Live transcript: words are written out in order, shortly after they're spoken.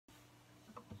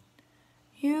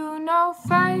You know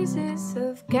phases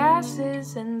of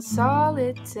gases and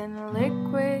solids and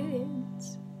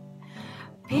liquids.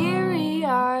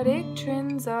 Periodic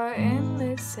trends are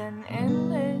endless and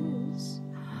endless.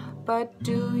 But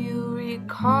do you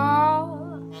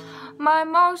recall my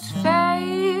most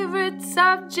favorite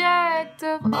subject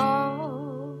of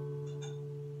all?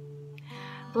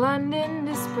 London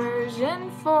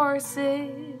dispersion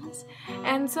forces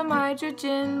and some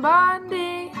hydrogen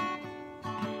bonding.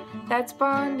 That's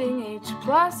bonding H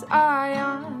plus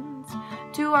ions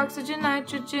to oxygen,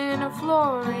 nitrogen, or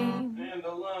fluorine. And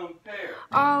a lone pair.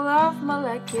 All of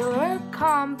molecular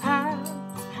compounds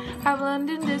have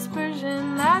London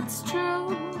dispersion, that's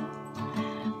true.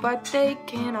 But they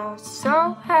can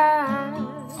also have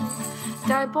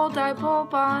dipole-dipole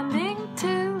bonding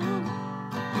too.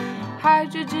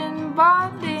 Hydrogen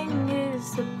bonding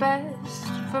is the best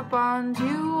for bonds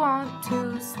you want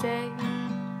to stay.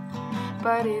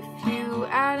 But if you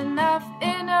add enough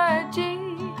energy,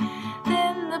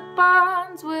 then the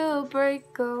bonds will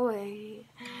break away.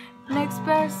 Next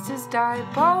best is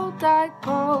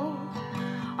dipole-dipole.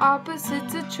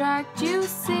 Opposites attract, you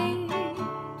see.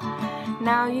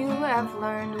 Now you have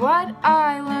learned what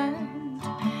I learned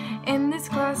in this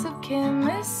class of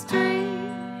chemistry.